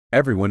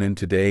Everyone, in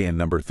today and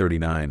number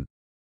 39.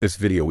 This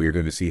video we are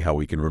going to see how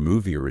we can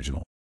remove the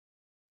original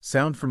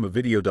sound from a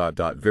video.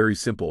 Very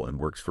simple and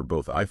works for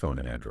both iPhone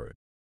and Android.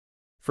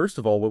 First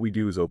of all, what we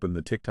do is open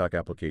the TikTok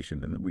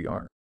application, and then we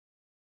are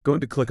going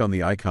to click on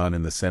the icon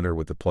in the center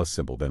with the plus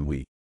symbol. Then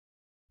we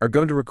are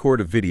going to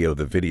record a video,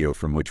 the video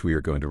from which we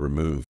are going to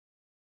remove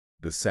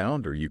the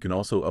sound, or you can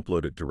also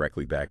upload it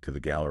directly back to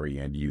the gallery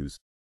and use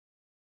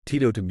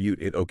Tito to mute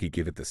it. Okay,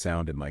 give it the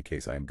sound. In my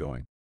case, I am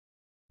going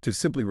to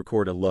simply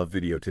record a love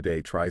video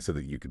today. Try so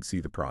that you can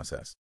see the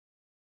process.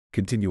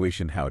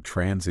 Continuation, how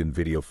trans in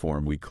video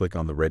form. We click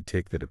on the red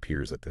tick that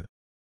appears at the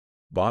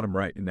bottom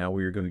right, and now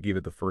we are going to give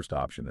it the first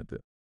option at the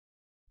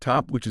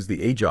top, which is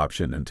the age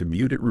option. And to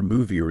mute it,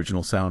 remove the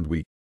original sound,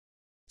 we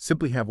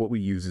simply have what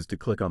we use is to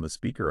click on the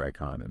speaker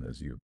icon, and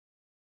as you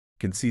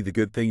can see, the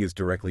good thing is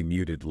directly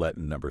muted. Let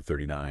in number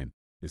 39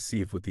 to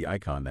see if with the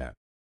icon that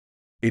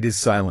it is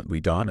silent. We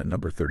don at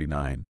number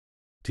 39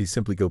 to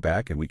simply go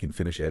back and we can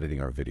finish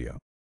editing our video.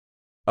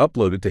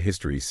 Upload it to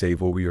history,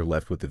 save, or we are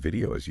left with the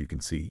video as you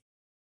can see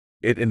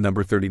it in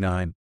number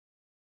 39.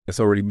 It's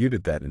already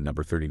muted that in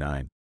number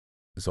 39.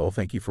 So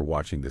thank you for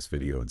watching this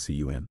video and see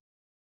you in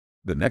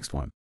the next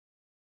one.